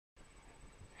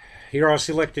Here are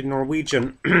selected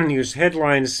Norwegian news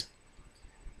headlines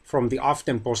from the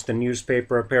Aftenposten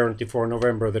newspaper, apparently for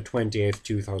November the 28th,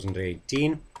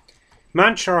 2018.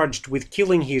 Man charged with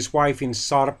killing his wife in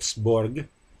Sarpsborg,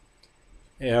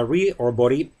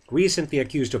 recently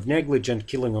accused of negligent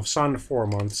killing of son 4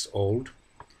 months old.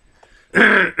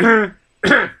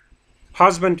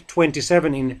 Husband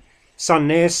 27 in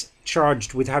Sandnes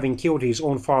charged with having killed his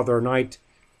own father night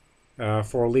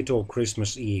for Little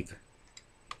Christmas Eve,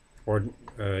 or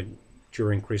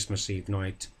during Christmas Eve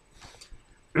night.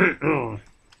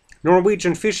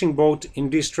 Norwegian fishing boat in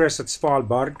distress at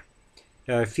Svalbard,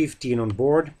 15 on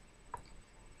board.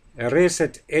 A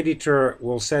Reset editor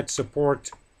will set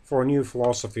support for a new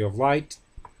philosophy of light.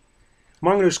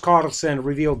 Magnus Carlsen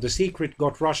revealed the secret,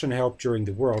 got Russian help during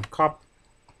the World Cup.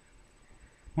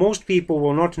 Most people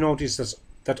will not notice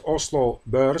that Oslo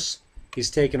Børs is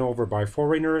taken over by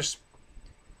foreigners.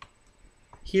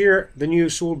 Here, the new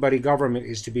Solberg government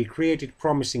is to be created,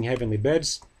 promising heavenly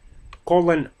beds.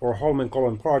 Kollen or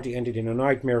Holmenkollen party ended in a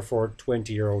nightmare for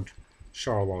 20-year-old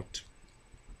Charlotte.